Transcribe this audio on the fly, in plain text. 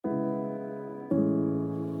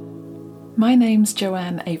My name's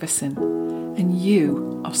Joanne Averson, and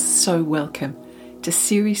you are so welcome to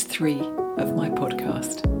Series 3 of my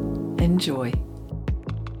podcast. Enjoy.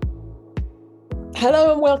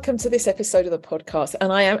 Hello and welcome to this episode of the podcast.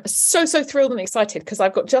 And I am so thrilled and excited because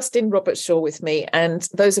I've got Justin Robertshaw with me. And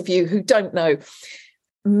those of you who don't know,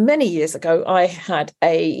 many years ago, I had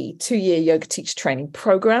a 2-year yoga teacher training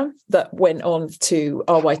program that went on to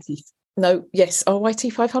RYT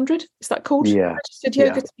 500. Is that called? Yeah. Registered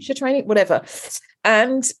yoga teacher training, whatever.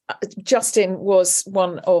 And Justin was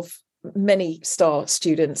one of many star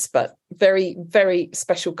students, but very, very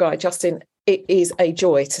special guy. Justin, it is a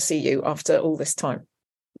joy to see you after all this time.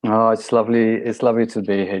 Oh, it's lovely. It's lovely to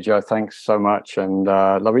be here, Joe. Thanks so much. And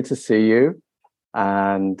lovely to see you.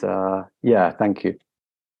 And thank you.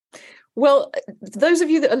 Well, those of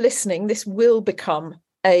you that are listening, this will become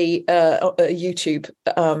a YouTube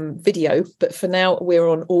video, but for now we're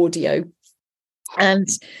on audio. And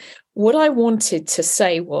what I wanted to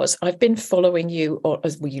say was I've been following you, or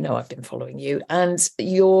as well, you know, I've been following you, and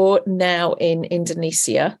you're now in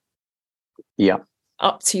Indonesia. Yeah.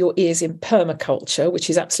 Up to your ears in permaculture, which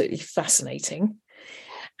is absolutely fascinating.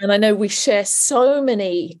 And I know we share so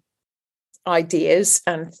many ideas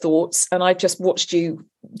and thoughts, and I've just watched you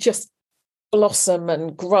just blossom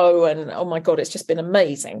and grow, and oh my God, it's just been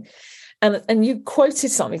amazing. And you quoted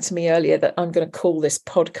something to me earlier that I'm going to call this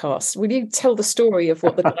podcast. Will you tell the story of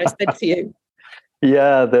what the guy said to you?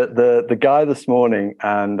 Yeah, the guy this morning,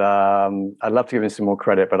 and I'd love to give him some more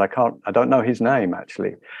credit, but I don't know his name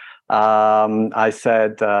actually. I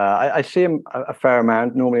said, I see him a fair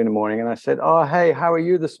amount normally in the morning, and I said, "Oh, hey, how are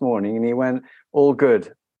you this morning?" And he went, "All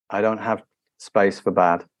good. I don't have space for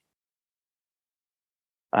bad."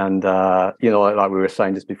 And like we were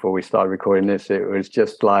saying just before we started recording this, it was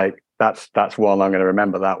just like that's one I'm going to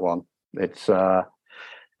remember. That one.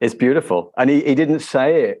 It's beautiful, and he didn't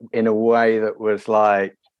say it in a way that was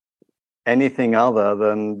like anything other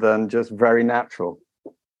than just very natural.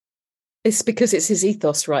 It's because it's his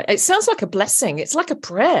ethos, right? It sounds like a blessing. It's like a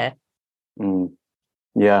prayer.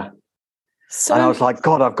 Yeah. So, and I was like,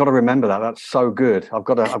 God, I've got to remember that. That's so good. I've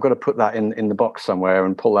got to put that in the box somewhere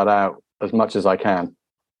and pull that out as much as I can.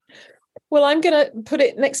 Well, I'm going to put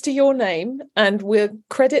it next to your name, and we'll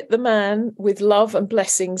credit the man with love and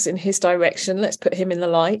blessings in his direction. Let's put him in the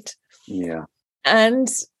light. Yeah. And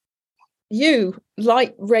you,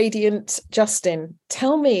 light radiant Justin,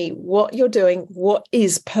 tell me what you're doing. What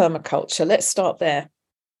is permaculture? Let's start there.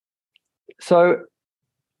 So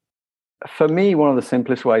for me, one of the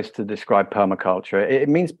simplest ways to describe permaculture, it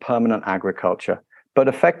means permanent agriculture. But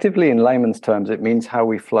effectively, in layman's terms, it means how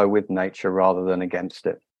we flow with nature rather than against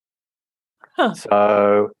it. Huh.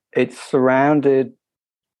 So it's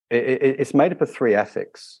it's made up of 3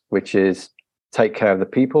 ethics, which is take care of the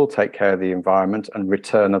people, take care of the environment, and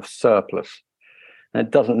return of surplus. And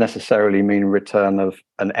it doesn't necessarily mean return of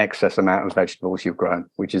an excess amount of vegetables you've grown,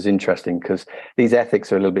 which is interesting because these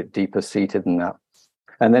ethics are a little bit deeper seated than that.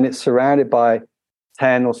 And then it's surrounded by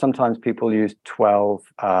 10, or sometimes people use 12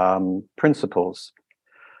 principles.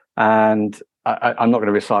 And I'm not going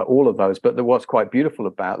to recite all of those, but what's quite beautiful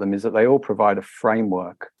about them is that they all provide a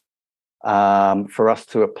framework for us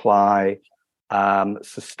to apply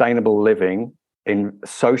sustainable living in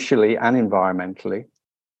socially and environmentally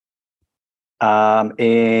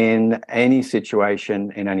in any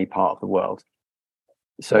situation in any part of the world.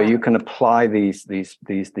 So you can apply these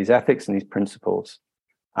ethics and these principles,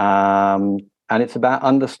 and it's about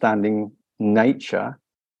understanding nature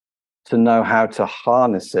to know how to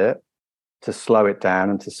harness it, to slow it down,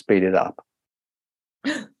 and to speed it up.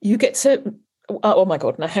 You get to, oh my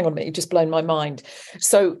God, now hang on a minute, you've just blown my mind.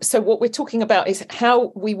 So what we're talking about is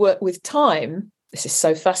how we work with time. This is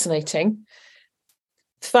so fascinating.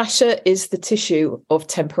 Fascia is the tissue of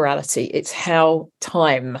temporality. It's how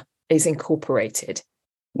time is incorporated.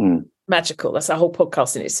 Magical. That's a whole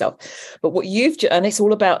podcast in itself. But what and it's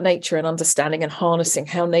all about nature and understanding and harnessing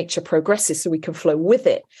how nature progresses so we can flow with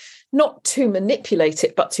it. Not to manipulate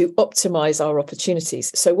it, but to optimize our opportunities.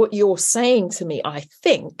 So what you're saying to me, I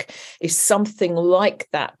think, is something like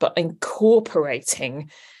that, but incorporating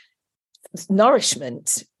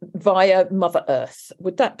nourishment via Mother Earth.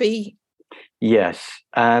 Would that be? Yes.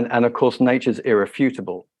 And of course, nature's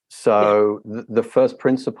irrefutable. So the first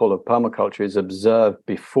principle of permaculture is observe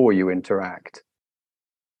before you interact.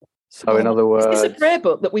 So in other words, it's a prayer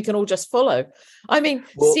book that we can all just follow. I mean,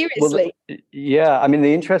 seriously. I mean,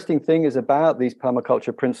 the interesting thing is about these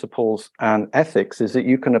permaculture principles and ethics is that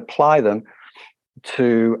you can apply them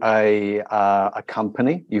to a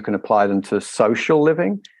company. You can apply them to social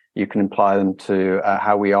living. You can apply them to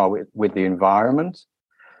how we are with the environment.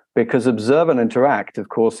 Because observe and interact, of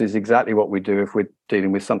course, is exactly what we do if we're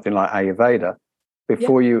dealing with something like Ayurveda.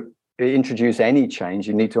 Before you introduce any change,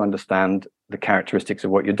 you need to understand the characteristics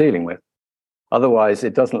of what you're dealing with. Otherwise,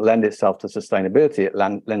 it doesn't lend itself to sustainability. It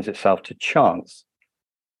lends itself to chance.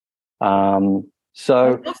 So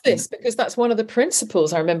I love this because that's one of the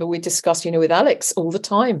principles I remember we discussed, with Alex all the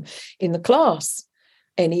time in the class.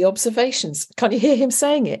 Any observations? Can you hear him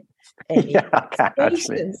saying it? Any I can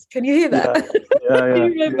actually. Can you hear that?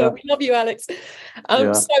 Yeah. We love you, Alex.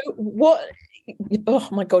 So what? Oh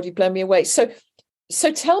my God, you blow me away. So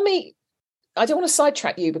tell me. I don't want to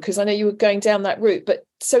sidetrack you because I know you were going down that route. But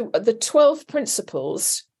so the 12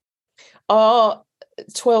 principles are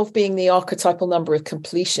 12 being the archetypal number of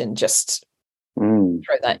completion. Just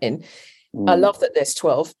throw that in. I love that there's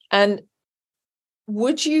 12. And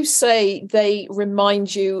would you say they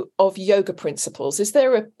remind you of yoga principles? Is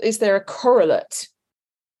there a correlate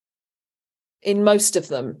in most of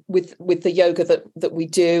them with the yoga that we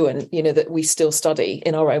do and that we still study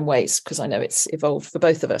in our own ways? Because I know it's evolved for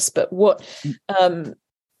both of us. But what the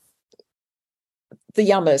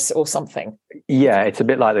yamas or something? Yeah, it's a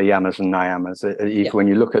bit like the yamas and niyamas. When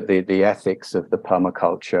you look at the ethics of the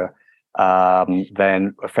permaculture,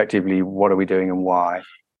 then effectively, what are we doing and why?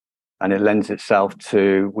 And it lends itself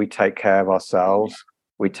to we take care of ourselves,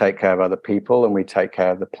 we take care of other people, and we take care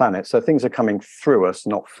of the planet. So things are coming through us,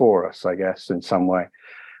 not for us, I guess, in some way,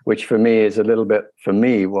 which for me is a little bit,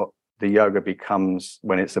 what the yoga becomes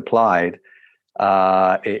when it's applied.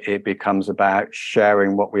 It becomes about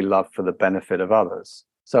sharing what we love for the benefit of others.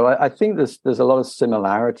 So I think there's a lot of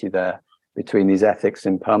similarity there between these ethics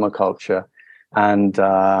in permaculture and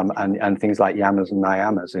things like yamas and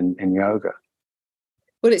niyamas in yoga.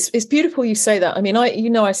 Well, it's beautiful you say that. I mean,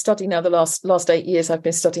 I study now the last 8 years. I've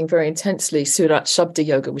been studying very intensely Surat Shabda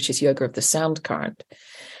yoga, which is yoga of the sound current,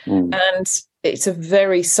 and it's a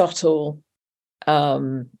very subtle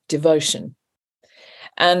devotion.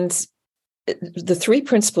 And the 3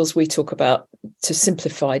 principles we talk about to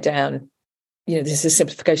simplify down, this is a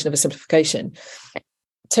simplification of a simplification.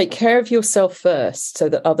 Take care of yourself first, so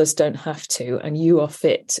that others don't have to, and you are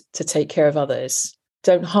fit to take care of others.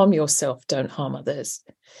 Don't harm yourself, don't harm others.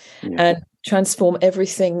 And transform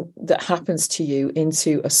everything that happens to you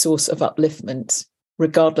into a source of upliftment,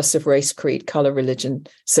 regardless of race, creed, color, religion,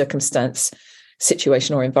 circumstance,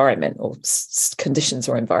 situation or environment, or conditions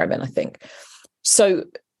or environment, I think. So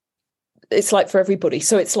it's like for everybody.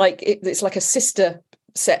 So it's like a sister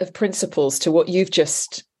set of principles to what you've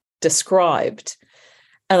just described.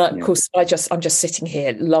 And of course, I'm just sitting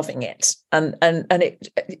here loving it, and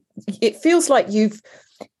it feels like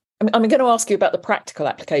I'm going to ask you about the practical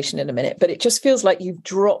application in a minute, but it just feels like you've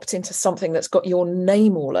dropped into something that's got your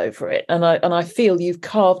name all over it, and I feel you've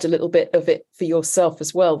carved a little bit of it for yourself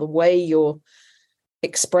as well. The way you're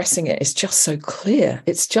expressing it is just so clear;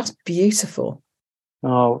 it's just beautiful.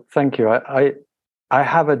 Oh, thank you. I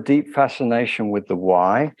have a deep fascination with the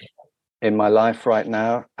why in my life right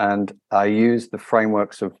now, and I use the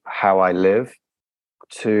frameworks of how I live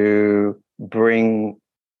to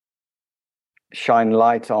shine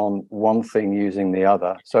light on one thing using the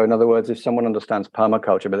other. So in other words, if someone understands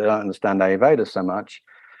permaculture but they don't understand Ayurveda so much,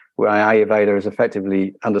 where Ayurveda is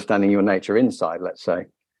effectively understanding your nature inside, let's say,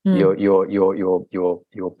 your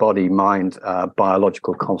body, mind,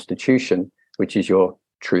 biological constitution, which is your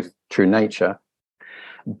true nature.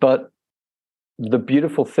 But the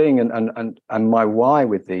beautiful thing and my why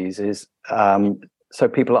with these is so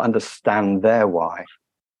people understand their why,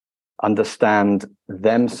 understand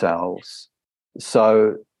themselves,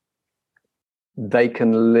 so they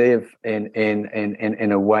can live in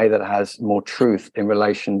a way that has more truth in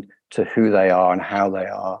relation to who they are and how they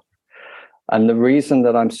are. And the reason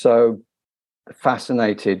that I'm so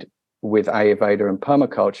fascinated with Ayurveda and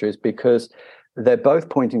permaculture is because they're both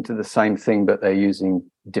pointing to the same thing, but they're using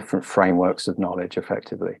different frameworks of knowledge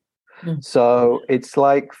effectively. So it's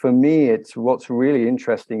like, for me, it's what's really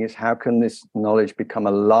interesting is how can this knowledge become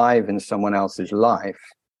alive in someone else's life?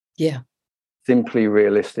 Simply,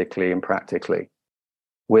 realistically, and practically,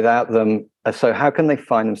 without them. So how can they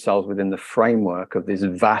find themselves within the framework of these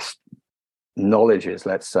vast knowledges,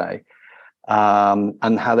 let's say,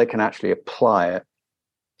 and how they can actually apply it?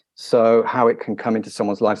 So how it can come into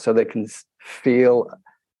someone's life so they can feel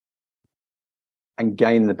and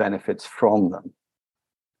gain the benefits from them.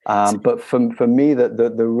 But for me,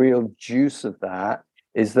 the real juice of that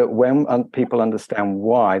is that when people understand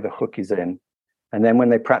why, the hook is in. And then when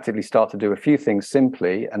they practically start to do a few things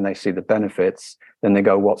simply and they see the benefits, then they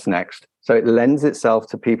go, what's next? So it lends itself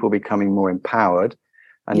to people becoming more empowered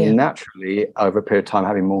and naturally over a period of time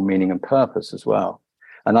having more meaning and purpose as well.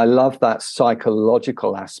 And I love that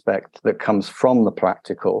psychological aspect that comes from the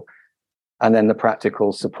practical, and then the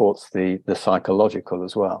practical supports the psychological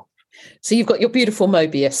as well. So you've got your beautiful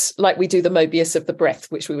Mobius, like we do the Mobius of the breath,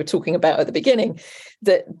 which we were talking about at the beginning,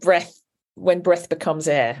 that breath, when breath becomes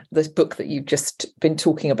air, this book that you've just been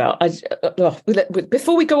talking about.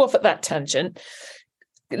 Before we go off at that tangent,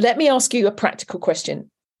 let me ask you a practical question,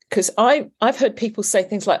 because I've heard people say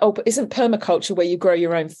things like, oh, but isn't permaculture where you grow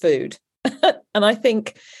your own food? And I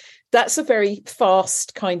think that's a very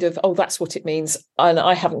fast kind of, oh, that's what it means. And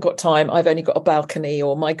I haven't got time. I've only got a balcony,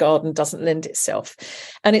 or my garden doesn't lend itself.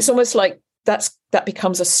 And it's almost like that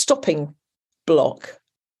becomes a stopping block.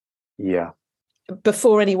 Yeah.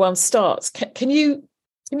 Before anyone starts. Can you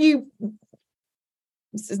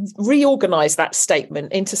reorganize that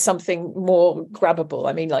statement into something more grabbable?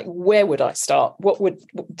 I mean, like, where would I start?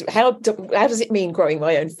 How does it mean growing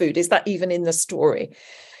my own food? Is that even in the story?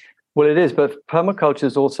 Well, it is, but permaculture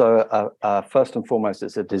is also first and foremost,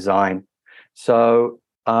 it's a design. So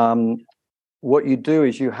what you do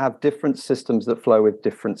is you have different systems that flow with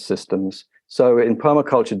different systems. So in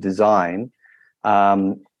permaculture design,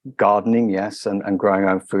 gardening, yes, and growing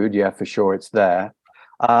our own food, yeah, for sure, it's there.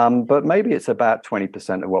 But maybe it's about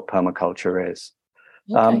 20% of what permaculture is.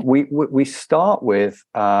 Okay. We start with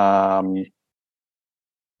our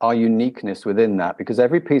uniqueness within that, because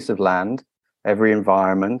every piece of land, every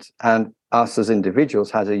environment, and us as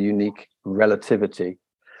individuals has a unique relativity.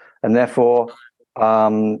 And therefore,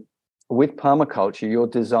 with permaculture, you're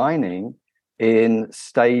designing in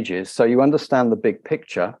stages. So you understand the big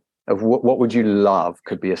picture of what would you love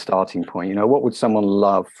could be a starting point. You know, what would someone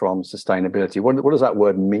love from sustainability? What does that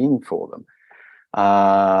word mean for them?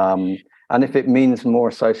 And if it means more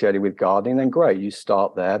associated with gardening, then great, you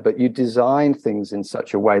start there. But you design things in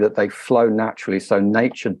such a way that they flow naturally. So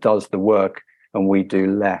nature does the work and we do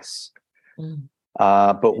less.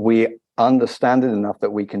 But we understand it enough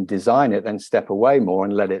that we can design it, then step away more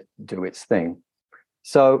and let it do its thing.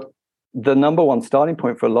 So the number one starting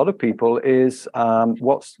point for a lot of people is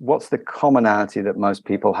what's the commonality that most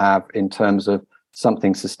people have in terms of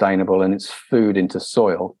something sustainable, and it's food into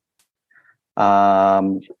soil.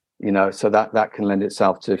 So that can lend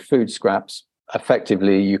itself to food scraps.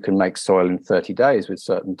 Effectively, you can make soil in 30 days with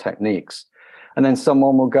certain techniques. And then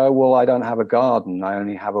someone will go, well, I don't have a garden. I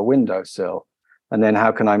only have a windowsill. And then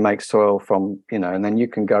how can I make soil from, and then you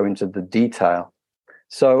can go into the detail.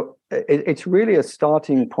 So it's really a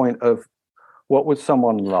starting point of what would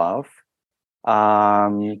someone love?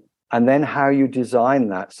 And then how you design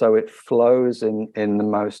that so it flows in the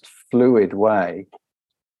most fluid way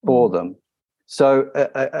for them. So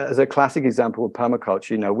as a classic example of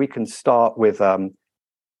permaculture, we can start with an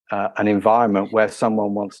environment where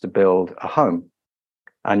someone wants to build a home.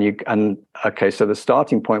 So the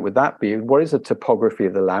starting point would that be, what is the topography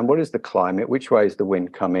of the land? What is the climate? Which way is the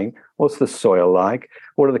wind coming? What's the soil like?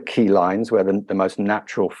 What are the key lines where the most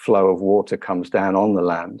natural flow of water comes down on the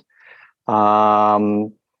land?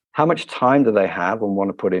 How much time do they have and want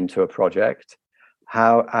to put into a project?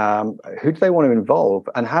 Who do they want to involve,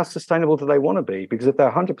 and how sustainable do they want to be? Because if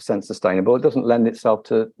they're 100% sustainable, it doesn't lend itself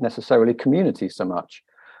to necessarily community so much.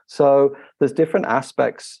 So there's different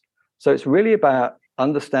aspects. So it's really about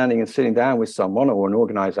understanding and sitting down with someone or an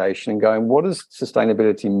organization and going, what does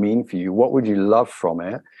sustainability mean for you? What would you love from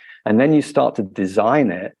it? And then you start to design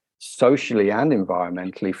it socially and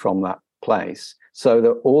environmentally from that place, so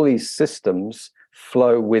that all these systems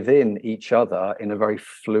flow within each other in a very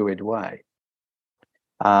fluid way.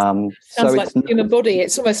 Sounds like the human body.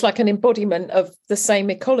 It's almost like an embodiment of the same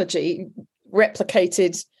ecology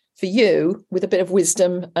replicated for you with a bit of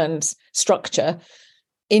wisdom and structure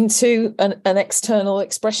into an external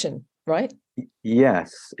expression, right?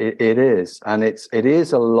 Yes, it is. And it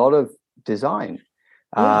is a lot of design.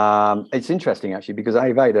 Yeah. It's interesting, actually, because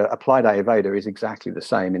applied Ayurveda is exactly the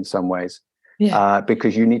same in some ways. Yeah.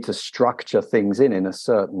 Because you need to structure things in a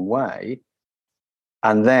certain way.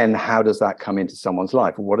 And then how does that come into someone's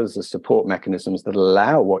life? What are the support mechanisms that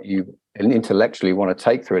allow what you intellectually want to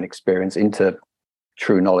take through an experience into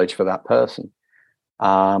true knowledge for that person?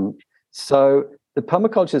 So the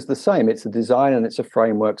permaculture is the same. It's a design and it's a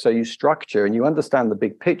framework. So you structure and you understand the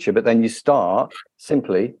big picture, but then you start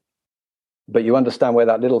simply, but you understand where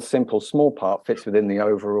that little simple small part fits within the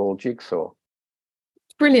overall jigsaw.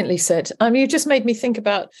 Brilliantly said. You just made me think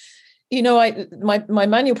about, my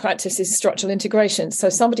manual practice is structural integration. So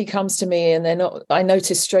somebody comes to me and I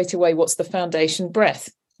notice straight away, what's the foundation? Breath.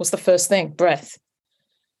 What's the first thing? Breath.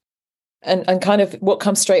 And kind of what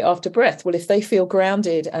comes straight after breath? Well, if they feel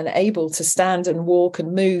grounded and able to stand and walk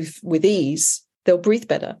and move with ease, they'll breathe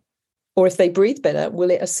better. Or if they breathe better,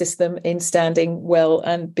 will it assist them in standing well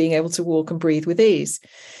and being able to walk and breathe with ease?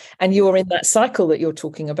 And you're in that cycle that you're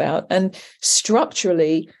talking about. And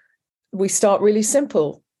structurally, we start really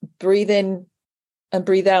simple. Breathe in and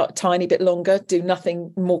breathe out a tiny bit longer. Do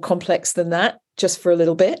nothing more complex than that, just for a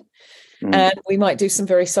little bit. And we might do some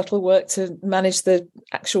very subtle work to manage the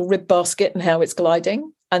actual rib basket and how it's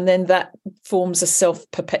gliding. And then that forms a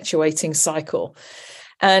self-perpetuating cycle.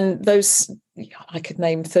 And those, I could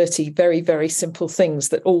name 30 very, very simple things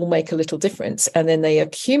that all make a little difference. And then they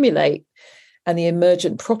accumulate. And the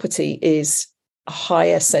emergent property is a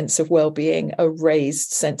higher sense of well-being, a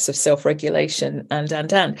raised sense of self-regulation, and.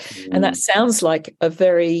 And that sounds like a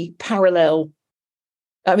very parallel.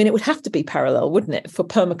 I mean, it would have to be parallel, wouldn't it, for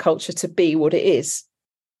permaculture to be what it is?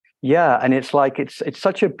 Yeah, and it's like it's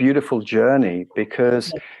such a beautiful journey,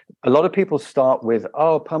 because a lot of people start with,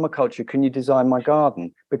 oh, permaculture, can you design my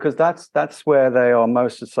garden? Because that's where they are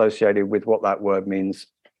most associated with what that word means,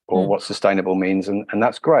 or what sustainable means, and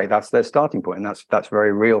that's great. That's their starting point, and that's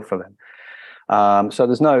very real for them. So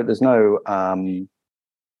there's no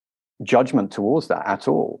judgment towards that at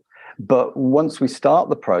all. But once we start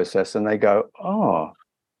the process and they go, oh,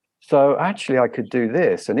 so actually I could do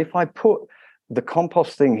this, and if I put the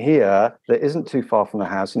compost thing here that isn't too far from the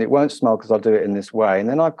house, and it won't smell because I'll do it in this way, and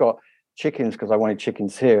then I've got chickens because I wanted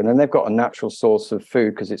chickens here, and then they've got a natural source of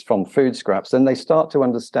food because it's from food scraps, then they start to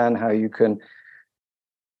understand how you can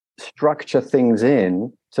structure things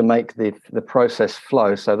in to make the process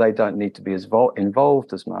flow, so they don't need to be as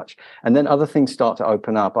involved as much. And then other things start to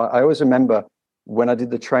open up. I always remember when I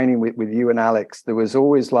did the training with you and Alex, there was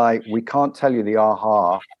always like, we can't tell you the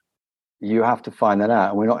aha, you have to find that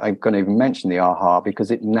out. And we're not going to even mention the aha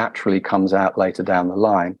because it naturally comes out later down the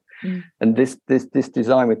line. And this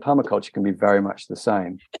design with permaculture can be very much the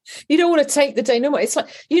same. You don't want to take the denouement. It's like,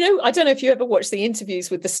 I don't know if you ever watch the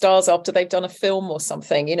interviews with the stars after they've done a film or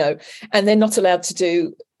something, and they're not allowed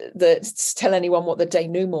to tell anyone what the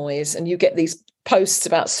denouement is. And you get these posts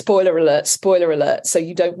about spoiler alert, so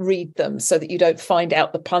you don't read them, so that you don't find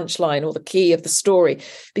out the punchline or the key of the story,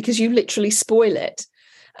 because you literally spoil it.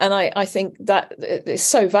 And I think that is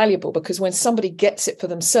so valuable, because when somebody gets it for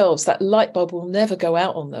themselves, that light bulb will never go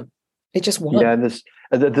out on them. It just won't. Yeah,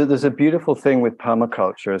 there's a beautiful thing with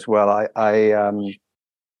permaculture as well.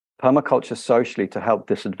 Permaculture socially to help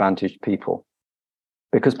disadvantaged people,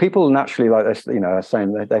 because people naturally, like this, are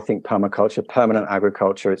saying they think permaculture, permanent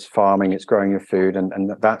agriculture, it's farming, it's growing your food,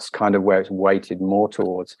 and that's kind of where it's weighted more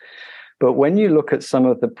towards. But when you look at some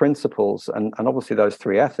of the principles and obviously those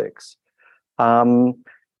three ethics,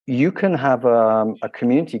 you can have a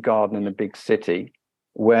community garden in a big city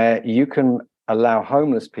where you can allow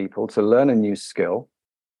homeless people to learn a new skill,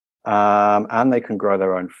 and they can grow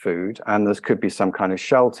their own food, and there could be some kind of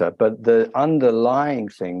shelter. But the underlying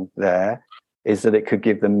thing there is that it could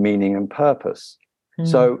give them meaning and purpose.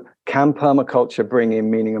 So can permaculture bring in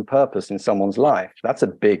meaning and purpose in someone's life? That's a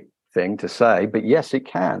big thing to say, but yes, it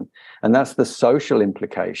can. And that's the social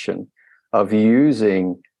implication of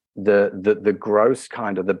using the gross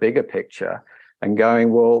kind of the bigger picture and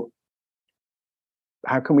going, well,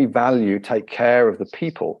 how can we take care of the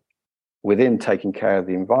people within taking care of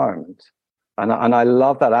the environment? And I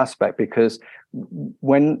love that aspect, because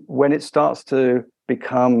when it starts to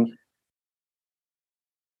become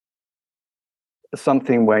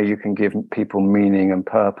something where you can give people meaning and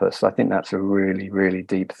purpose, I think that's a really, really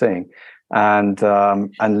deep thing. And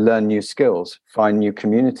learn new skills, find new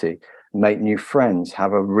community, make new friends,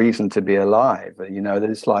 have a reason to be alive. That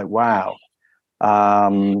it's like, wow.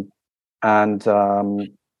 So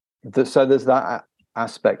there's that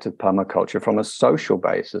aspect of permaculture from a social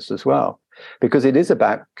basis as well, because it is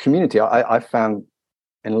about community. I found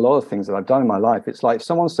in a lot of things that I've done in my life, it's like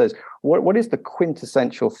someone says, what is the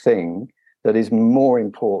quintessential thing that is more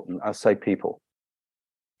important? I say people,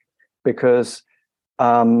 because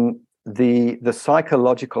the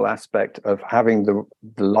psychological aspect of having the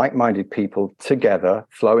like-minded people together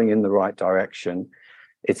flowing in the right direction,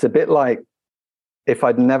 it's a bit like if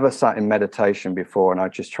I'd never sat in meditation before and I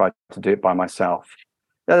just tried to do it by myself.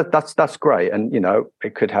 That's great, and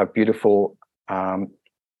it could have beautiful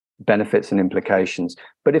benefits and implications.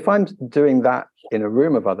 But if I'm doing that in a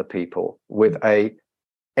room of other people with a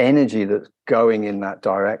energy that's going in that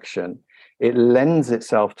direction, it lends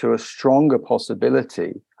itself to a stronger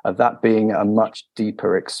possibility of that being a much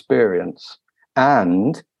deeper experience,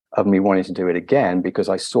 and of me wanting to do it again because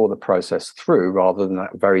I saw the process through, rather than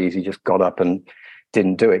that very easy just got up and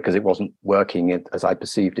didn't do it because it wasn't working as I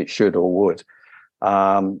perceived it should or would.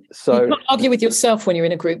 So you can't argue with yourself when you're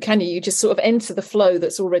in a group, can you? You just sort of enter the flow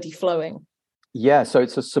that's already flowing. Yeah, so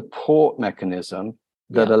it's a support mechanism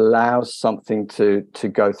that allows something to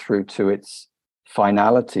go through to its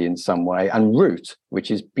finality in some way and root,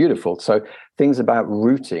 which is beautiful. So things about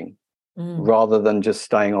rooting rather than just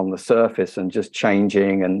staying on the surface and just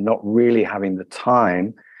changing and not really having the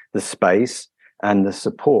time, the space and the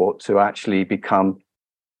support to actually become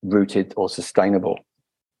rooted or sustainable.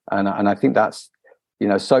 And I think that's,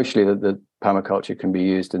 socially that the permaculture can be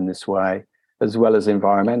used in this way as well as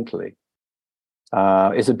environmentally.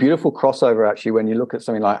 It's a beautiful crossover, actually, when you look at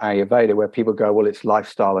something like Ayurveda, where people go, well, it's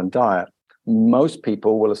lifestyle and diet. Most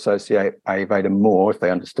people will associate Ayurveda more, if they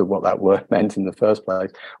understood what that word meant in the first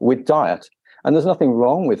place, with diet. And there's nothing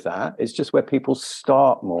wrong with that. It's just where people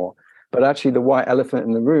start more. But actually, the white elephant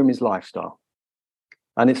in the room is lifestyle.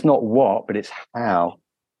 And it's not what, but it's how.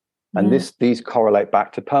 And these correlate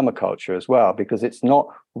back to permaculture as well, because it's not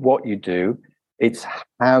what you do, it's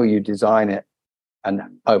how you design it and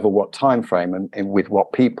over what time frame and with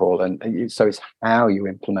what people. And so it's how you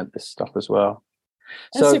implement this stuff as well.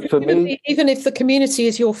 So for me, even if the community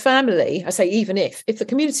is your family, I say even if the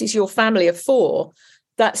community is your family of 4,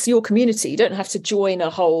 that's your community. You don't have to join a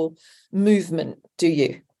whole movement, do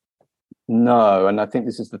you? No, and I think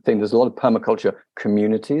this is the thing. There's a lot of permaculture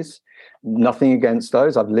communities. Nothing against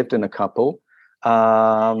those. I've lived in a couple.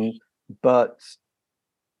 But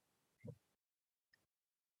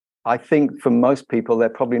I think for most people, they're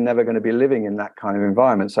probably never going to be living in that kind of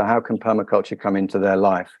environment. So how can permaculture come into their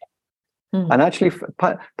life? And actually,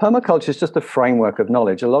 permaculture is just a framework of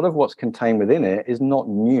knowledge. A lot of what's contained within it is not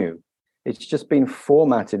new. It's just been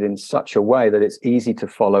formatted in such a way that it's easy to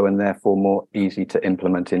follow and therefore more easy to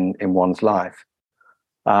implement in one's life.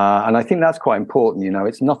 And I think that's quite important.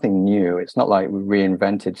 It's nothing new. It's not like we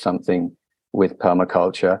reinvented something with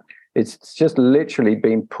permaculture. It's just literally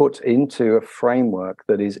been put into a framework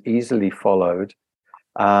that is easily followed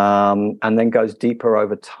and then goes deeper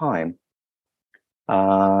over time.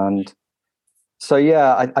 And so,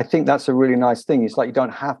 I think that's a really nice thing. It's like you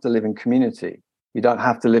don't have to live in community. You don't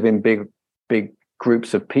have to live in big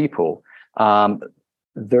groups of people.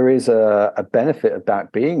 There is a benefit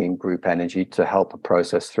about being in group energy to help a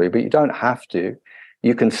process through, but you don't have to.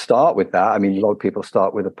 You can start with that. I mean, a lot of people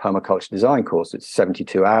start with a permaculture design course. It's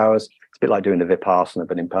 72 hours. It's a bit like doing the Vipassana,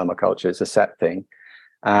 but in permaculture, it's a set thing.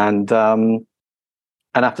 And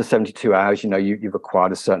after 72 hours, you've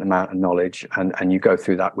acquired a certain amount of knowledge and you go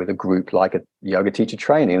through that with a group like a yoga teacher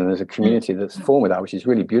training. And there's a community that's formed with that, which is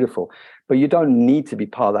really beautiful. But you don't need to be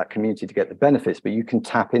part of that community to get the benefits, but you can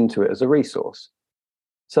tap into it as a resource.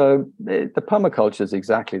 So the permaculture is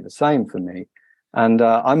exactly the same for me. And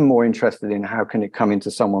I'm more interested in how can it come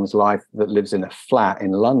into someone's life that lives in a flat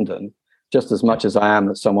in London, just as much as I am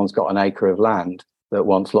that someone's got an acre of land that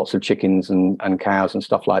wants lots of chickens and cows and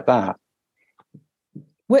stuff like that.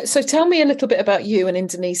 So tell me a little bit about you and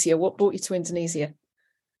Indonesia. What brought you to Indonesia?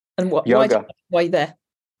 And yoga. Why there?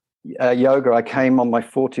 Yoga. I came on my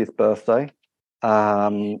 40th birthday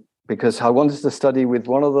because I wanted to study with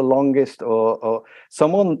one of the longest or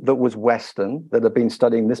someone that was Western that had been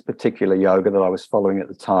studying this particular yoga that I was following at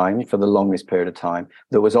the time for the longest period of time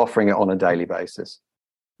that was offering it on a daily basis.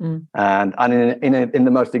 And in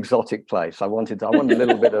the most exotic place. I wanted a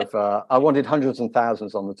little bit of I wanted hundreds and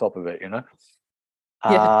thousands on the top of it,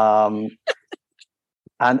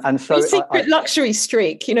 and so a secret luxury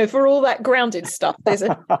streak, for all that grounded stuff. There's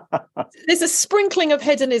a sprinkling of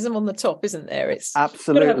hedonism on the top, isn't there? It's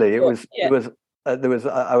absolutely. It was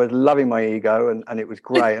I was loving my ego, and it was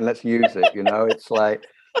great. And let's use it. It's like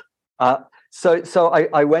so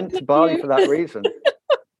I went to Bali for that reason.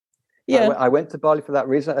 I went to Bali for that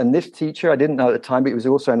reason. And this teacher, I didn't know at the time, but he was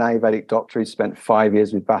also an Ayurvedic doctor. He spent 5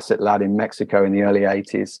 years with Bassett Ladd in Mexico in the early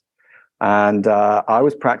 80s. And I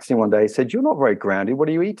was practicing one day. He said, "You're not very grounded. What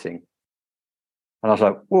are you eating?" And I was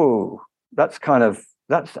like, "Whoa, that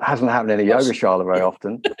hasn't happened in a yoga shala very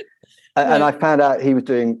often." And I found out he was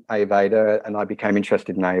doing Ayurveda, and I became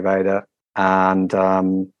interested in Ayurveda.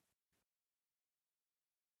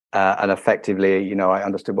 And effectively, I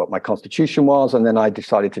understood what my constitution was, and then I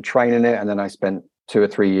decided to train in it. And then I spent 2 or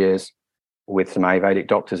 3 years with some Ayurvedic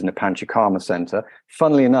doctors in a Panchakarma center.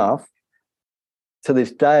 Funnily enough, to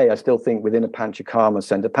this day, I still think within a Panchakarma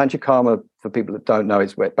center, Panchakarma, for people that don't know,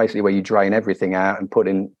 is basically where you drain everything out and put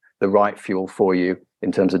in the right fuel for you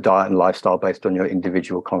in terms of diet and lifestyle based on your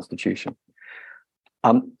individual constitution.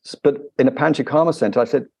 But in a Panchakarma center, I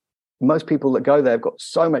said, most people that go there have got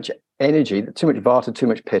so much energy, too much vata, too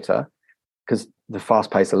much pitta, because the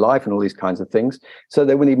fast pace of life and all these kinds of things. So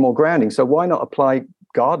they will need more grounding. So why not apply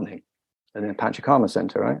gardening in a Panchakarma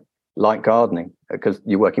center, right? Like gardening, because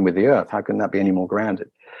you're working with the earth. How can that be any more grounded?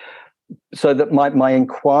 So that my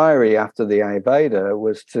inquiry after the Ayurveda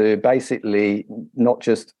was to basically not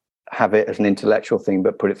just have it as an intellectual thing,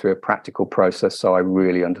 but put it through a practical process so I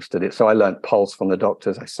really understood it. So I learned pulse from the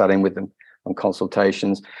doctors. I sat in with them on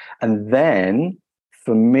consultations. And then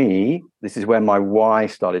for me, this is where my why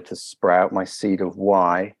started to sprout, my seed of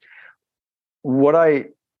why. What I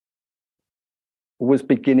was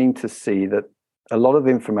beginning to see that a lot of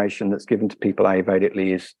information that's given to people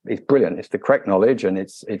Ayurvedically is brilliant. It's the correct knowledge and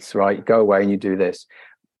it's right. Go away and you do this.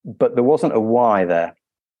 But there wasn't a why there.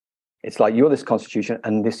 It's like, you're this constitution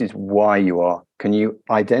and this is why you are. Can you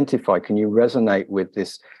identify, can you resonate with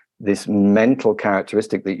this mental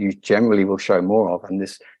characteristic that you generally will show more of, and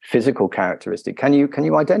this physical characteristic? Can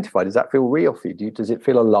you identify? Does that feel real for you? Does it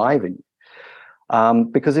feel alive in you?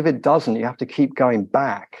 Because if it doesn't, you have to keep going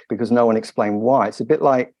back because no one explained why. It's a bit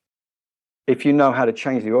like if you know how to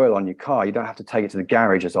change the oil on your car, you don't have to take it to the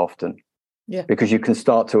garage as often. Yeah. Because you can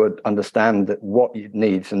start to understand that what it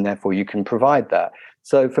needs and therefore you can provide that.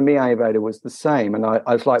 So for me, Ayurveda was the same. And I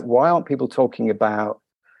was like, why aren't people talking about,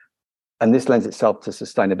 and this lends itself to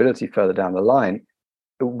sustainability further down the line,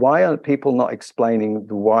 why aren't people not explaining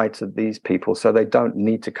the why to these people so they don't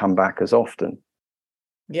need to come back as often?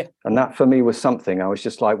 Yeah. And that for me was something. I was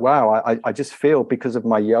just like, wow, I just feel because of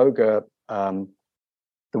my yoga,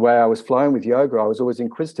 the way I was flowing with yoga, I was always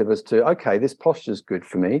inquisitive as to, okay, this posture is good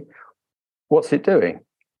for me. What's it doing?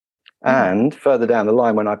 And further down the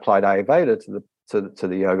line, when I applied Ayurveda to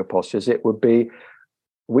the yoga postures, it would be,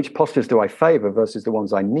 which postures do I favor versus the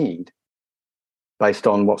ones I need based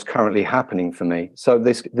on what's currently happening for me? So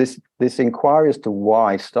this inquiry as to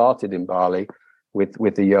why started in Bali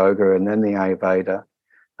with the yoga and then the Ayurveda.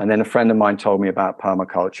 And then a friend of mine told me about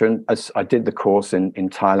permaculture. And as I did the course in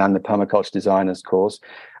Thailand, the permaculture designers course.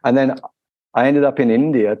 And then I ended up in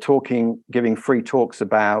India giving free talks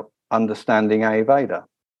about understanding Ayurveda.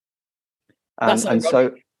 And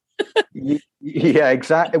so, yeah,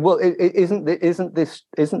 exactly. Well, isn't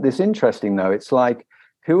this interesting though? It's like,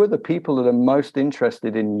 who are the people that are most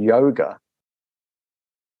interested in yoga?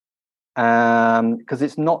 Because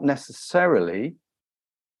it's not necessarily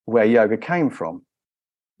where yoga came from.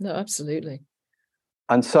 No, absolutely.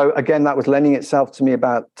 And so again, that was lending itself to me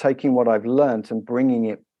about taking what I've learned and bringing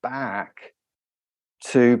it back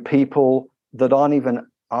to people that aren't even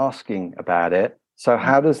asking about it. So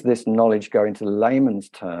how does this knowledge go into layman's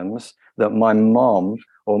terms that my mom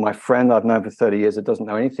or my friend I've known for 30 years that doesn't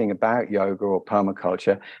know anything about yoga or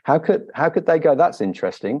permaculture, how could they go, that's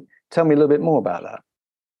interesting? Tell me a little bit more about that.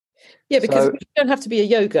 Yeah, because you don't have to be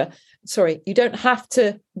you don't have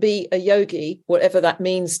to be a yogi, whatever that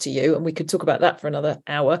means to you. And we could talk about that for another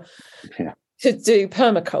hour. Yeah. To do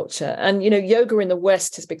permaculture. And, yoga in the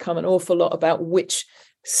West has become an awful lot about which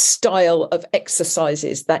style of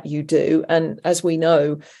exercises that you do. And as we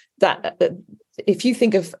know, that if you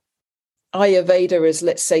think of Ayurveda as,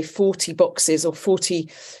 let's say, 40 boxes or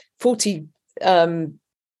 40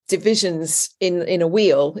 divisions in a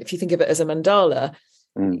wheel, if you think of it as a mandala,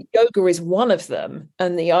 yoga is one of them.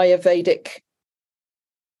 And the Ayurvedic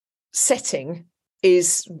setting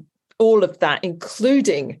is all of that,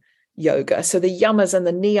 including yoga. So the yamas and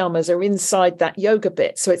the niyamas are inside that yoga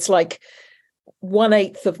bit. So it's like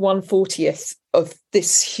 1/8 of 1/40th of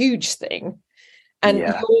this huge thing. And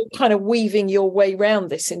you're kind of weaving your way around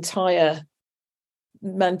this entire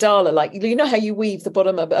mandala, like how you weave the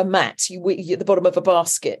bottom of a mat, you weave the bottom of a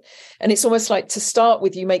basket, and it's almost like, to start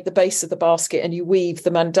with, you make the base of the basket and you weave the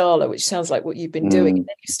mandala, which sounds like what you've been doing, and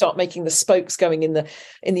then you start making the spokes going in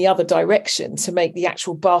the other direction to make the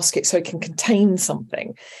actual basket so it can contain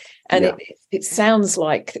something. And it sounds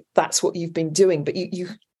like that's what you've been doing, but you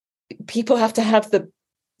people have to have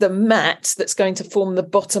the mat that's going to form the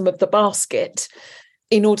bottom of the basket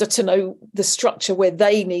in order to know the structure where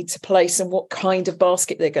they need to place and what kind of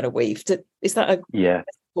basket they're going to weave. Is that a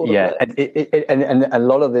And a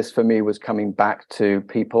lot of this for me was coming back to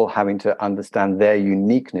people having to understand their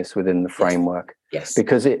uniqueness within the framework. Yes.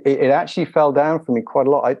 Because it actually fell down for me quite a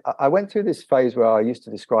lot. I went through this phase where I used to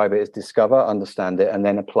describe it as discover, understand it, and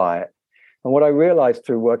then apply it. And what I realized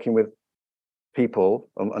through working with people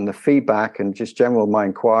and the feedback and just general my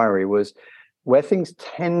inquiry was where things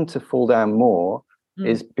tend to fall down more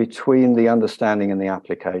is between the understanding and the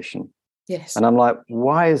application. Yes. And I'm like,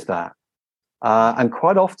 why is that? And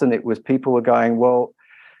quite often it was people were going, well,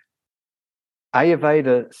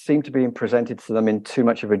 Ayurveda seemed to be presented to them in too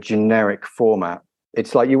much of a generic format.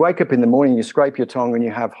 It's like you wake up in the morning, you scrape your tongue and you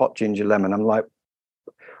have hot ginger lemon. I'm like,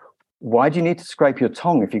 why do you need to scrape your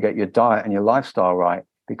tongue if you get your diet and your lifestyle right?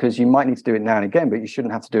 Because you might need to do it now and again, but you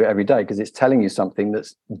shouldn't have to do it every day because it's telling you something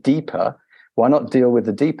that's deeper. Why not deal with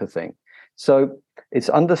the deeper thing? So It's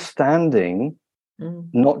understanding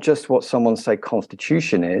not just what someone's, say,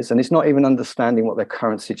 constitution is, and it's not even understanding what their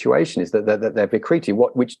current situation is, that they're Vikriti,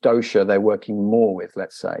 which dosha they're working more with,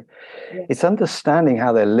 let's say. Yes. It's understanding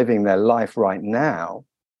how they're living their life right now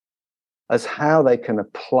as how they can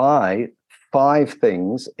apply 5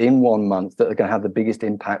 things in 1 month that are going to have the biggest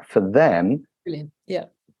impact for them. Brilliant. Yeah.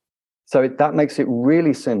 So that makes it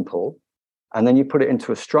really simple. And then you put it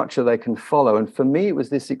into a structure they can follow. And for me, it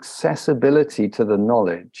was this accessibility to the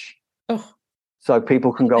knowledge. Oh. So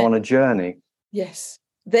people can go on a journey. Yes.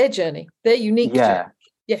 Their journey, their unique journey.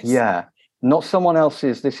 Yes. Yeah. Not someone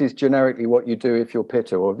else's, this is generically what you do if you're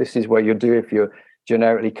Pitta, or this is what you do if you're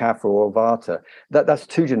generically Kapha or Vata. That's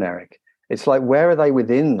too generic. It's like, where are they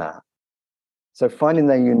within that? So finding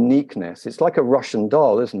their uniqueness, it's like a Russian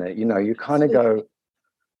doll, isn't it? You know, you kind of go.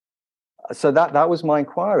 So that was my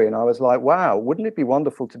inquiry. And I was like, wow, wouldn't it be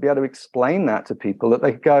wonderful to be able to explain that to people, that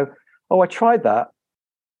they could go, oh, I tried that.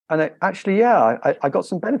 And I got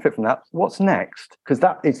some benefit from that. What's next? Because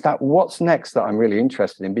it's that what's next that I'm really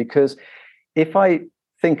interested in. Because if I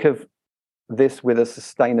think of this with a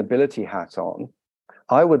sustainability hat on,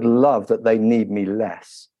 I would love that they need me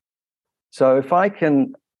less. So if I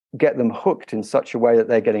can get them hooked in such a way that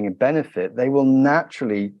they're getting a benefit, they will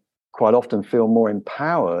naturally quite often feel more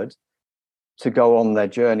empowered to go on their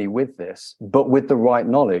journey with this, but with the right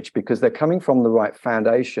knowledge, because they're coming from the right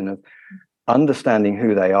foundation of understanding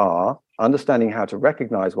who they are, understanding how to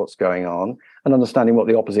recognize what's going on, and understanding what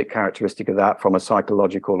the opposite characteristic of that from a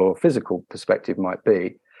psychological or physical perspective might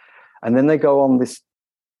be. And then they go on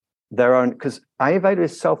their own, because Ayurveda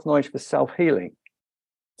is self-knowledge for self-healing.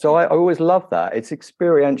 So I always love that. It's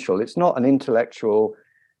experiential. It's not an intellectual.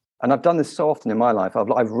 And I've done this so often in my life.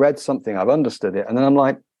 I've read something, I've understood it, and then I'm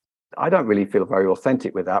like, I don't really feel very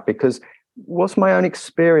authentic with that, because what's my own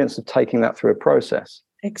experience of taking that through a process?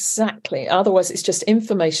 Exactly. Otherwise, it's just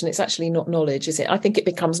information. It's actually not knowledge, is it? I think it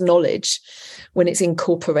becomes knowledge when it's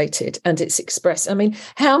incorporated and it's expressed. I mean,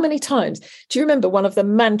 how many times do you remember one of the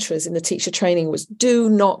mantras in the teacher training was, do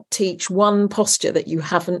not teach one posture that you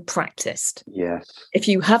haven't practiced? Yes. If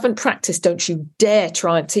you haven't practiced, don't you dare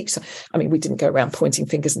try and teach. I mean, we didn't go around pointing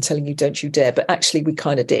fingers and telling you, don't you dare, but actually we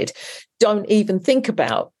kind of did. Don't even think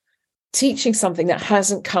about teaching something that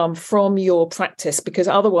hasn't come from your practice, because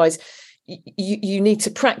otherwise you need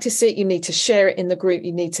to practice it, you need to share it in the group,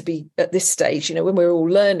 you need to be at this stage, you know, when we're all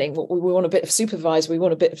learning, we want a bit of supervise, we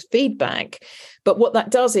want a bit of feedback. But what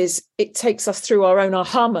that does is it takes us through our own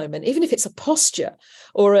aha moment, even if it's a posture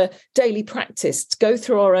or a daily practice, to go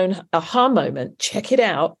through our own aha moment, check it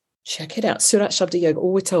out. Surat Shabda Yoga,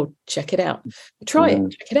 all we're told, check it out. Try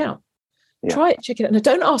it, check it out. Yeah. Try it, check it out. Now,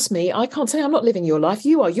 don't ask me. I can't say I'm not living your life.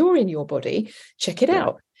 You are. You're in your body. Check it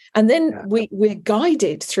out. And then we're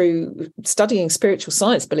guided through studying spiritual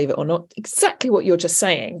science, believe it or not, exactly what you're just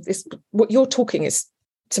saying. What you're talking is,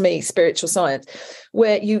 to me, spiritual science,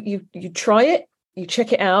 where you try it, you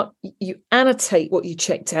check it out, you annotate what you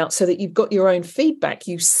checked out so that you've got your own feedback.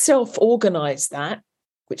 You self-organize that,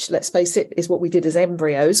 which, let's face it, is what we did as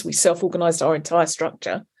embryos. We self-organized our entire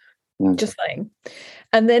structure. Just saying.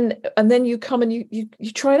 And then you come and you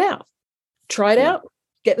try it out. Try it out,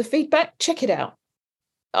 get the feedback, check it out.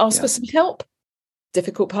 Ask for some help.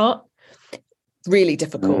 Difficult part. Really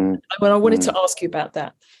difficult. When I wanted to ask you about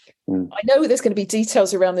that. I know there's going to be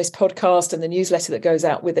details around this podcast and the newsletter that goes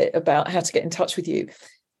out with it about how to get in touch with you.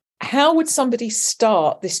 How would somebody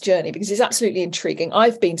start this journey? Because it's absolutely intriguing.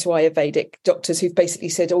 I've been to Ayurvedic doctors who've basically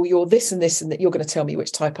said, oh, you're this and this, and that you're going to tell me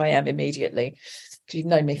which type I am immediately. You've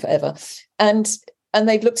known me forever. And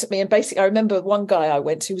they've looked at me, and basically I remember one guy I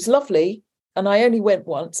went to was lovely, and I only went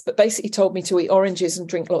once, but basically told me to eat oranges and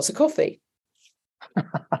drink lots of coffee. And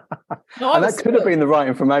that could have been the right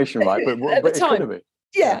information, right? But at the it time, could have been.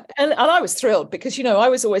 Yeah. And I was thrilled because, you know, I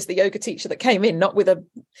was always the yoga teacher that came in, not with a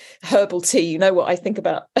herbal tea. You know what I think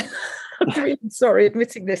about. I'm really sorry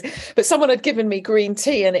admitting this, but someone had given me green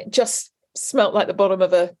tea and it just smelt like the bottom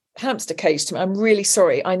of a hamster cage to me. I'm really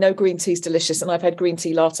sorry. I know green tea is delicious and I've had green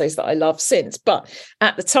tea lattes that I love since, but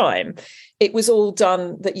at the time it was all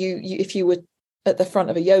done that you if you were at the front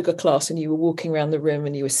of a yoga class and you were walking around the room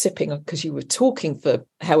and you were sipping because you were talking for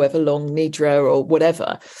however long, nidra or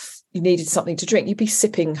whatever, you needed something to drink, you'd be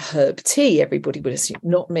sipping herb tea, everybody would assume,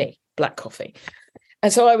 not me, black coffee.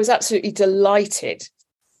 And so I was absolutely delighted.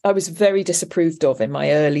 I was very disapproved of in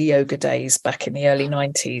my early yoga days back in the early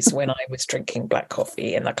 90s when I was drinking black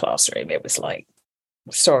coffee in the classroom. It was like,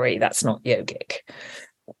 sorry, that's not yogic.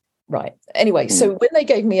 Right. Anyway, so when they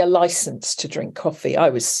gave me a license to drink coffee, I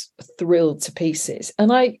was thrilled to pieces.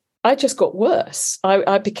 And I just got worse.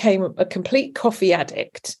 I became a complete coffee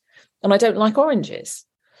addict and I don't like oranges.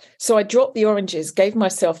 So I dropped the oranges, gave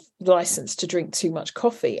myself license to drink too much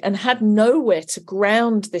coffee, and had nowhere to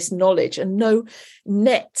ground this knowledge and no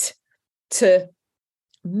net to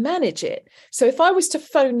manage it. So if I was to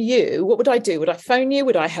phone you, what would I do? Would I phone you?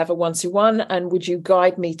 Would I have a one-to-one? And would you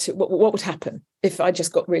guide me to what would happen if I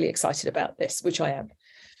just got really excited about this, which I am?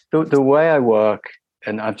 The way I work,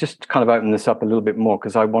 and I've just kind of opened this up a little bit more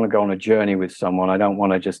because I want to go on a journey with someone. I don't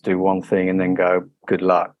want to just do one thing and then go, good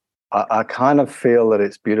luck. I kind of feel that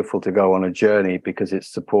it's beautiful to go on a journey because it's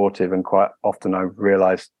supportive, and quite often I've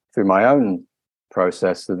realized through my own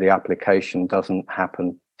process that the application doesn't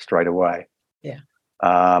happen straight away. Yeah.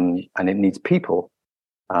 And it needs people.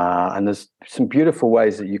 And there's some beautiful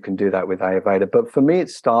ways that you can do that with Ayurveda. But for me, it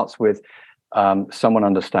starts with someone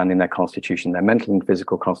understanding their constitution, their mental and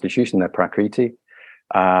physical constitution, their prakriti,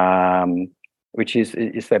 which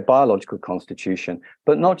is their biological constitution,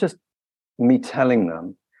 but not just me telling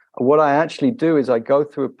them. What I actually do is I go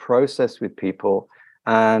through a process with people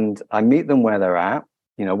and I meet them where they're at.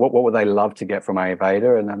 You know, what would they love to get from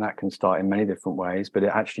Ayurveda? And then that can start in many different ways, but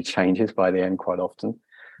it actually changes by the end quite often.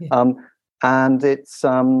 Yeah. And it's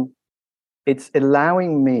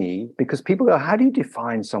allowing me, because people go, how do you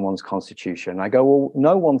define someone's constitution? I go, well,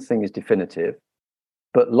 no one thing is definitive,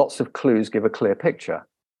 but lots of clues give a clear picture.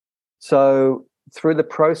 So through the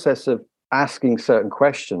process of asking certain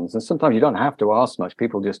questions, and sometimes you don't have to ask much,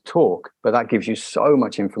 people just talk, but that gives you so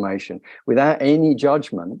much information without any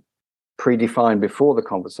judgment predefined before the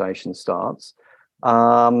conversation starts.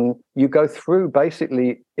 You go through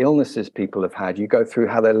basically illnesses people have had. You go through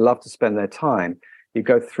how they love to spend their time. You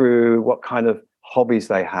go through what kind of hobbies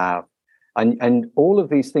they have. And all of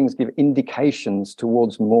these things give indications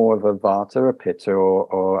towards more of a vata, a pitta,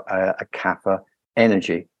 or a kapha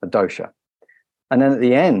energy, a dosha. And then at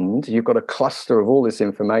the end, you've got a cluster of all this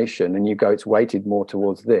information and you go, it's weighted more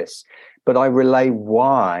towards this. But I relay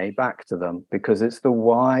why back to them because it's the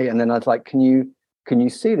why. And then I was like, can you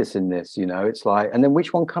see this in this? You know, it's like, and then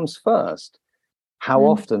which one comes first? How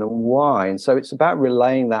often and why? And so it's about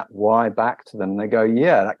relaying that why back to them. And they go,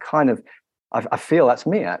 yeah, that kind of, I feel that's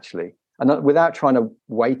me actually. And without trying to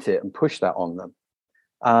weight it and push that on them.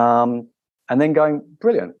 And then going,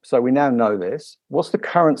 brilliant. So we now know this. What's the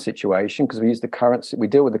current situation? Because we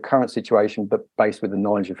deal with the current situation, but based with the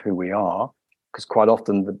knowledge of who we are. Because quite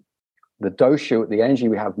often the dosha, the energy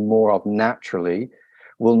we have more of naturally,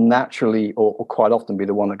 will naturally or quite often be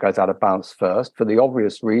the one that goes out of balance first, for the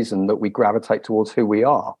obvious reason that we gravitate towards who we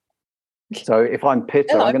are. So if I'm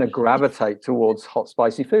pitta, I'm going to gravitate towards hot,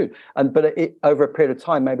 spicy food. But over a period of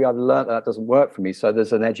time, maybe I've learned that doesn't work for me. So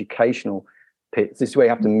there's an educational pit. This is where you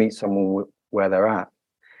have to meet someone where they're at.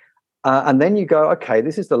 And then you go, okay,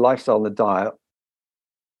 this is the lifestyle and the diet.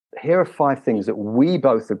 Here are 5 things that we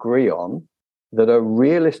both agree on that are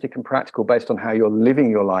realistic and practical based on how you're living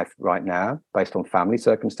your life right now, based on family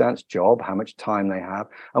circumstance, job, how much time they have,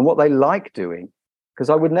 and what they like doing. Because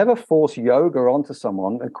I would never force yoga onto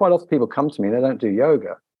someone. And quite often people come to me, they don't do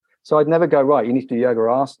yoga. So I'd never go, right, you need to do yoga or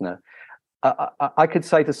asana. I could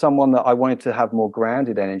say to someone that I wanted to have more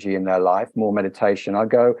grounded energy in their life, more meditation. I'd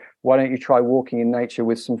go, why don't you try walking in nature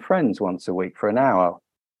with some friends once a week for an hour?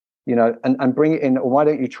 You know, and bring it in. Or why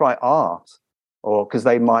don't you try art? Or because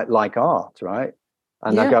they might like art, right?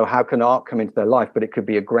 And I go, how can art come into their life? But it could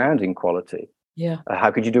be a grounding quality. Yeah. How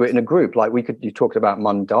could you do it in a group? Like you talked about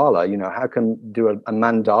mandala, you know, how can do a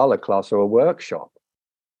mandala class or a workshop?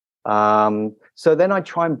 So then I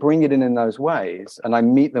try and bring it in those ways and I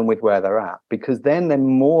meet them with where they're at, because then they're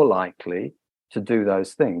more likely to do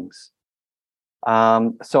those things.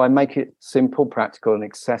 So I make it simple, practical and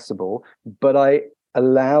accessible, but I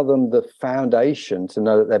allow them the foundation to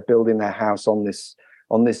know that they're building their house on this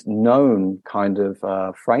known kind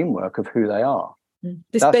of framework of who they are.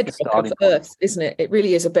 This bedrock of earth, isn't it? It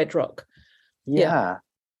really is a bedrock. Yeah.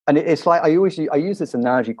 And it's like I use this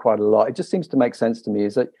analogy quite a lot. It just seems to make sense to me,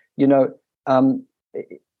 is that, you know,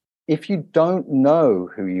 if you don't know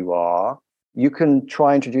who you are, you can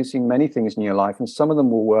try introducing many things in your life and some of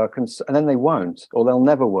them will work and then they won't, or they'll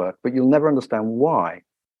never work, but you'll never understand why.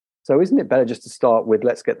 So isn't it better just to start with,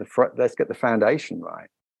 let's get the foundation right.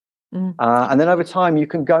 And then over time you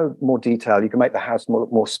can go more detailed. You can make the house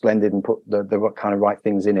more splendid and put the kind of right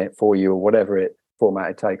things in it for you, or whatever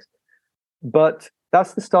format it takes. But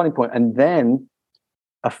that's the starting point. And then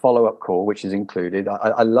a follow-up call, which is included.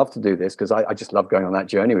 I love to do this because I just love going on that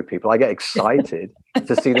journey with people. I get excited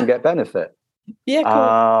to see them get benefit. Yeah,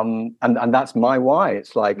 cool. And that's my why.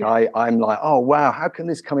 It's like I'm like, oh wow, how can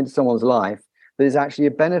this come into someone's life that is actually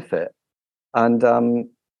a benefit? And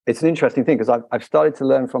it's an interesting thing because I've started to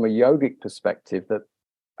learn from a yogic perspective that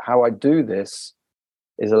how I do this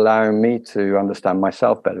is allowing me to understand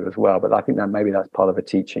myself better as well. But I think that maybe that's part of a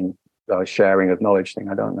teaching, sharing of knowledge thing.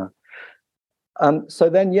 I don't know. So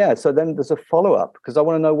then there's a follow-up, because I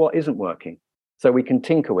want to know what isn't working, so we can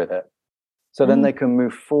tinker with it. So then they can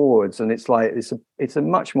move forwards, and it's like it's a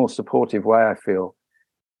much more supportive way, I feel,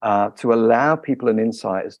 to allow people an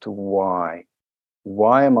insight as to why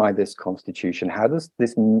am I this constitution? How does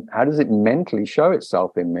it mentally show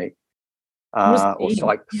itself in me,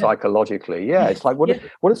 psychologically? Yeah, it's like what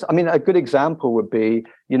is? I mean, a good example would be,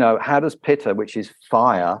 how does pitta, which is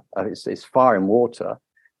fire, it's fire and water.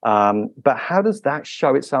 But how does that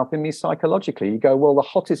show itself in me psychologically? You go, well, the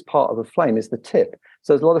hottest part of a flame is the tip.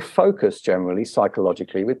 So there's a lot of focus generally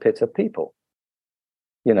psychologically with pitta people.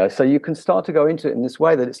 So you can start to go into it in this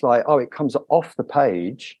way that it's like, it comes off the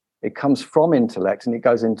page, it comes from intellect, and it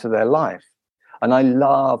goes into their life. And I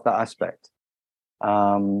love that aspect.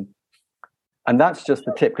 And that's just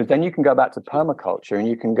the tip, because then you can go back to permaculture and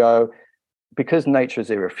you can go, because nature is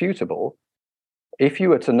irrefutable, if you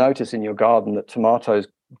were to notice in your garden that tomatoes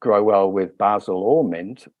grow well with basil or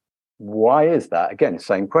mint, why is that? Again,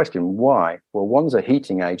 same question. Why? Well, one's a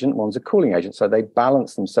heating agent, one's a cooling agent, so they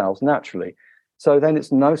balance themselves naturally. So then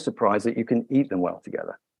it's no surprise that you can eat them well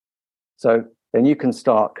together. So then you can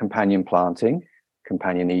start companion planting,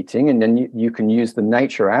 companion eating, and then you can use the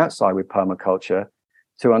nature outside with permaculture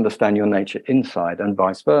to understand your nature inside, and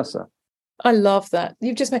vice versa. I love that.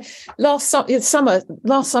 You've just made last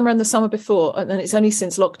summer and the summer before, and it's only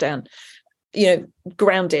since lockdown,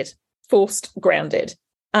 forced grounded.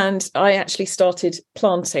 And I actually started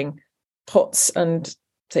planting pots and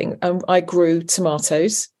things. I grew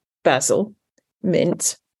tomatoes, basil,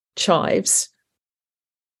 mint, chives,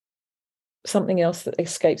 something else that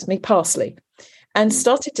escapes me, parsley, and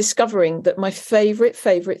started discovering that my favorite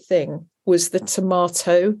thing was the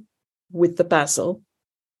tomato with the basil,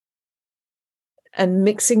 and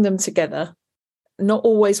mixing them together, not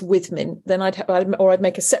always with mint. Then I'd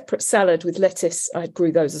make a separate salad with lettuce. I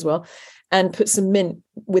grew those as well, and put some mint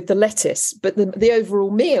with the lettuce. But the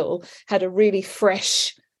overall meal had a really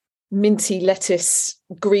fresh, minty lettuce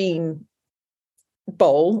green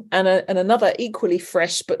bowl, and another equally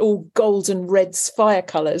fresh but all golden red fire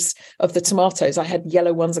colors of the tomatoes. I had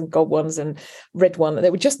yellow ones and gold ones and red one, and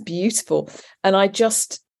they were just beautiful. And I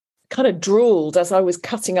just kind of drooled as I was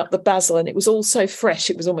cutting up the basil, and it was all so fresh,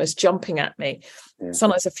 it was almost jumping at me. Yeah.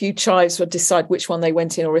 Sometimes a few chives would decide which one they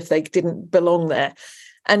went in, or if they didn't belong there.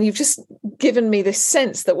 And you've just given me this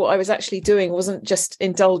sense that what I was actually doing wasn't just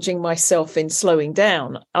indulging myself in slowing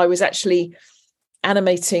down. I was actually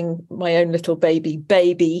animating my own little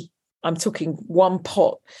baby. I'm talking one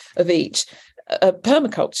pot of each.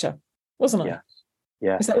 Permaculture, wasn't I? Yeah.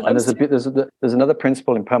 Yeah, and there's another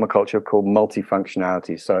principle in permaculture called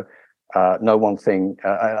multifunctionality. So no one thing,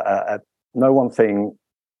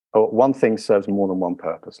 or one thing serves more than one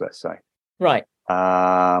purpose, let's say. Right.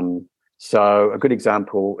 So a good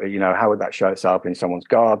example, how would that show itself in someone's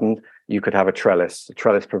garden? You could have a trellis. A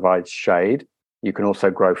trellis provides shade. You can also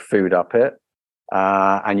grow food up it.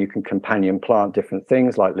 And you can companion plant different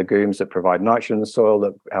things like legumes that provide nitrogen in the soil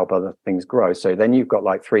that help other things grow. So then you've got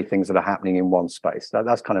like three things that are happening in one space.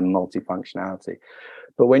 That's kind of multifunctionality.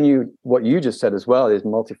 But what you just said as well is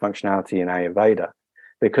multifunctionality in Ayurveda,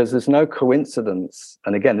 because there's no coincidence.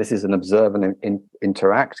 And again, this is an observe and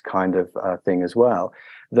interact kind of thing as well,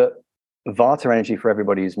 that Vata energy for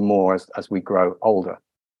everybody is more as we grow older.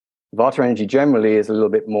 Vata energy generally is a little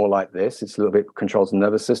bit more like this. It's a little bit controls the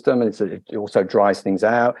nervous system, and it also dries things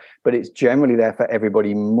out, but it's generally there for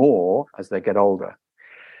everybody more as they get older.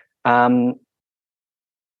 I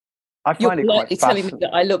find it quite fascinating. You're telling me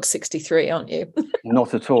that I look 63, aren't you?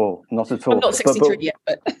 Not at all. Not at all. I'm not 63 yet,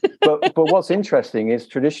 but... but what's interesting is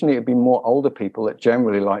traditionally it'd be more older people that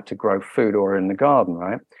generally like to grow food or in the garden,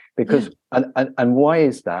 right? Because and why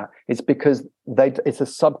is that? It's because it's a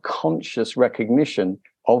subconscious recognition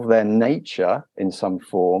of their nature in some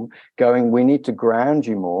form, going, we need to ground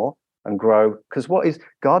you more and grow. Because what is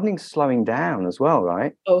gardening slowing down as well,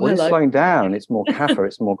 right? When it's slowing down, it's more kapha,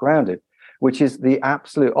 it's more grounded, which is the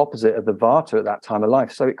absolute opposite of the vata at that time of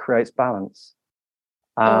life. So it creates balance.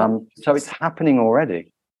 So it's happening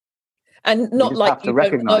already. And not like you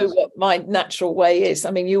don't know what my natural way is.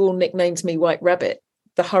 I mean, you all nicknamed me White Rabbit.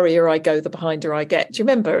 The hurrier I go, the behinder I get. Do you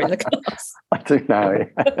remember in the class? I do now.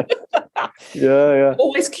 Yeah.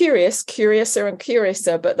 Always curiouser and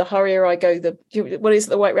curiouser, but the hurrier I go, what is it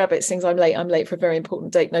the White Rabbit sings? I'm late for a very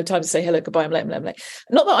important date. No time to say hello, goodbye, I'm late.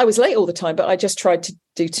 Not that I was late all the time, but I just tried to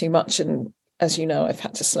do too much. And as you know, I've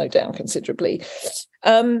had to slow down considerably.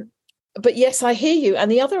 But yes, I hear you.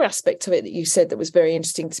 And the other aspect of it that you said that was very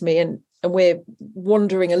interesting to me, and and we're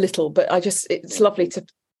wandering a little, but it's lovely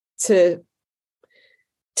to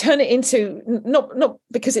turn it into, not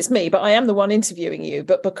because it's me, but I am the one interviewing you,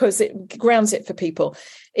 but because it grounds it for people.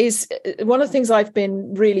 Is one of the things I've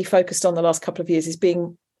been really focused on the last couple of years is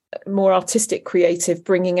being more artistic, creative,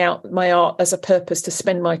 bringing out my art as a purpose to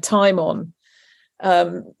spend my time on,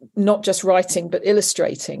 not just writing, but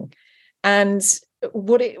illustrating. And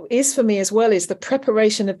what it is for me as well is the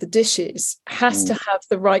preparation of the dishes has to have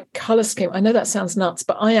the right color scheme. I know that sounds nuts,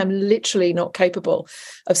 but I am literally not capable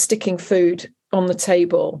of sticking food on the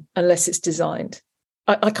table unless it's designed.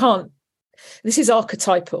 I can't. This is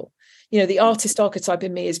archetypal. The artist archetype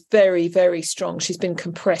in me is very, very strong. She's been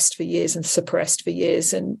compressed for years and suppressed for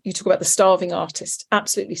years. And you talk about the starving artist,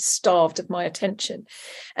 absolutely starved of my attention.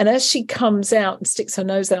 And as she comes out and sticks her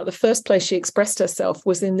nose out, the first place she expressed herself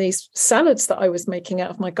was in these salads that I was making out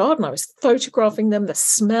of my garden. I was photographing them, the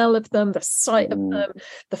smell of them, the sight of them,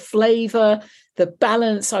 the flavor, the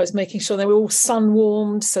balance. I was making sure they were all sun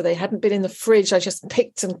warmed, so they hadn't been in the fridge. I just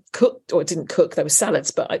picked and cooked, or didn't cook, they were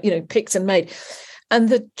salads, but picked and made. And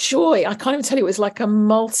the joy, I can't even tell you, it was like a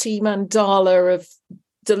multi-mandala of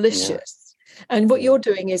delicious. Yeah. And what you're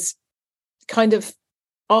doing is kind of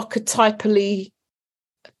archetypally,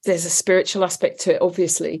 there's a spiritual aspect to it,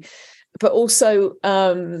 obviously, but also,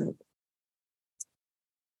 I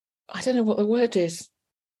don't know what the word is.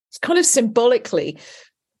 It's kind of symbolically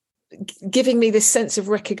giving me this sense of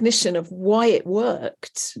recognition of why it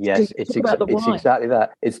worked. Yes, it's exactly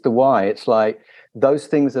that. It's the why. It's like those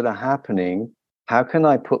things that are happening, how can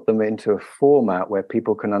I put them into a format where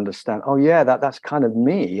people can understand, oh yeah, that's kind of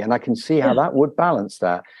me, and I can see how that would balance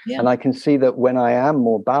that. Yeah. And I can see that when I am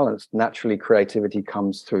more balanced, naturally creativity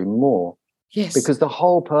comes through more. Yes. Because the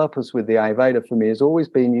whole purpose with the Ayurveda for me has always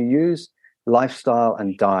been, you use lifestyle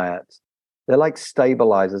and diet. They're like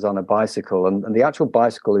stabilizers on a bicycle, and the actual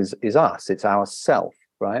bicycle is us, it's our self,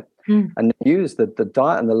 right? And use the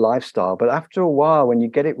diet and the lifestyle, but after a while, when you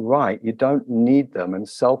get it right, you don't need them, and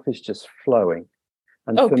self is just flowing.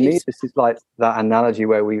 And for me, this is like that analogy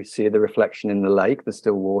where we see the reflection in the lake, the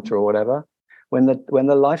still water or whatever. When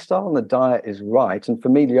the lifestyle and the diet is right, and for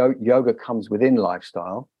me, yoga comes within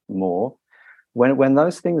lifestyle more. When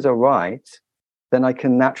those things are right, then I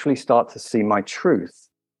can naturally start to see my truth.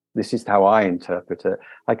 This is how I interpret it.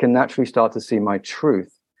 I can naturally start to see my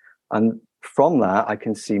truth. And from that, I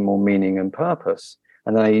can see more meaning and purpose.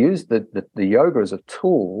 And then I use the yoga as a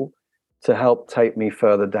tool to help take me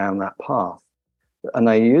further down that path. And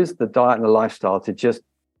I use the diet and the lifestyle to just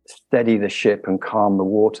steady the ship and calm the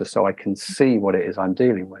water so I can see what it is I'm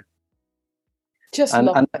dealing with.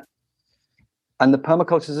 And the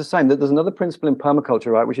permaculture is the same. There's another principle in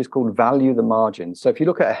permaculture, right, which is called value the margins. So if you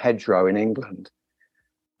look at a hedgerow in England,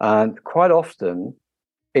 and quite often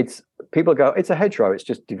people go, it's a hedgerow, it's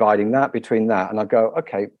just dividing that between that. And I go,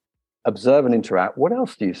 okay, observe and interact. What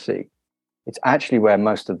else do you see? It's actually where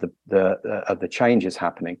most of the change is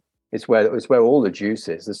happening. It's where all the juice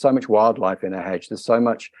is. There's so much wildlife in a hedge. There's so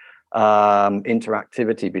much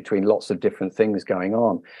interactivity between lots of different things going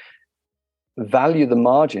on. Value the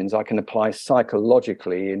margins I can apply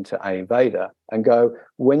psychologically into Ayurveda and go,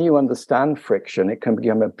 when you understand friction, it can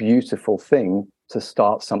become a beautiful thing to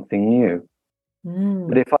start something new.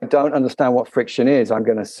 But if I don't understand what friction is, I'm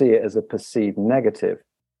going to see it as a perceived negative.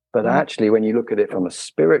 But actually, when you look at it from a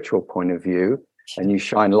spiritual point of view and you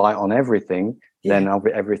shine light on everything, then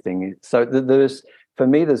everything. So for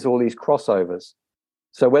me, there's all these crossovers.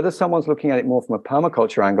 So whether someone's looking at it more from a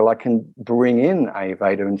permaculture angle, I can bring in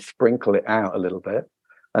Ayurveda and sprinkle it out a little bit,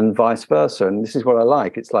 and vice versa. And this is what I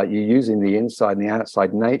like. It's like you're using the inside and the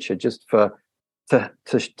outside nature just to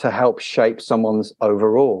help shape someone's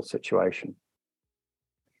overall situation.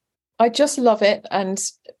 I just love it. And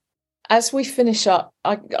as we finish up,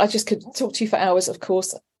 I just could talk to you for hours, of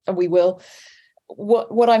course, and we will.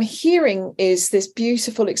 What I'm hearing is this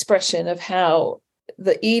beautiful expression of how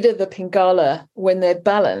the Ida, the Pingala, when they're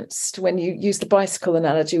balanced, when you use the bicycle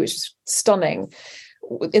analogy, which is stunning,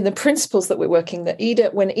 in the principles that we're working,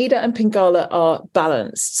 when Ida and Pingala are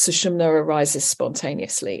balanced, Sushumna arises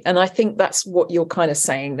spontaneously. And I think that's what you're kind of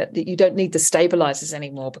saying, that you don't need the stabilizers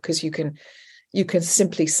anymore, because you can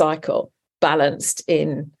simply cycle balanced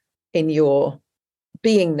in your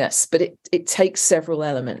beingness, but it takes several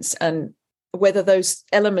elements. And whether those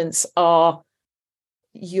elements are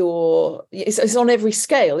it's on every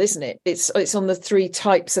scale, isn't it? It's on the three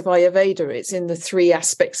types of Ayurveda. It's in the three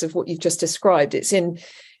aspects of what you've just described. It's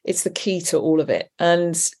the key to all of it.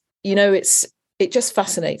 And it just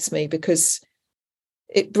fascinates me, because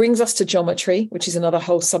it brings us to geometry, which is another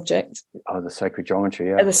whole subject. Oh, the sacred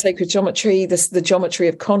geometry, And the sacred geometry, the geometry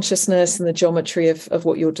of consciousness and the geometry of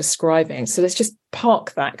what you're describing. So let's just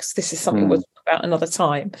park that, because this is something we'll talk about another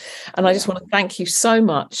time. And I just want to thank you so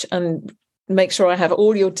much and make sure I have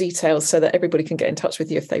all your details so that everybody can get in touch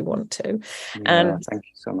with you if they want to. And thank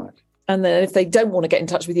you so much. And then if they don't want to get in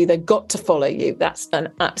touch with you, they've got to follow you. That's an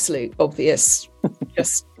absolute obvious.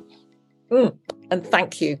 Just and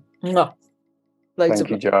thank you. Thank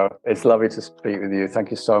you, Jo. It's lovely to speak with you.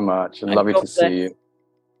 Thank you so much, and lovely to see you.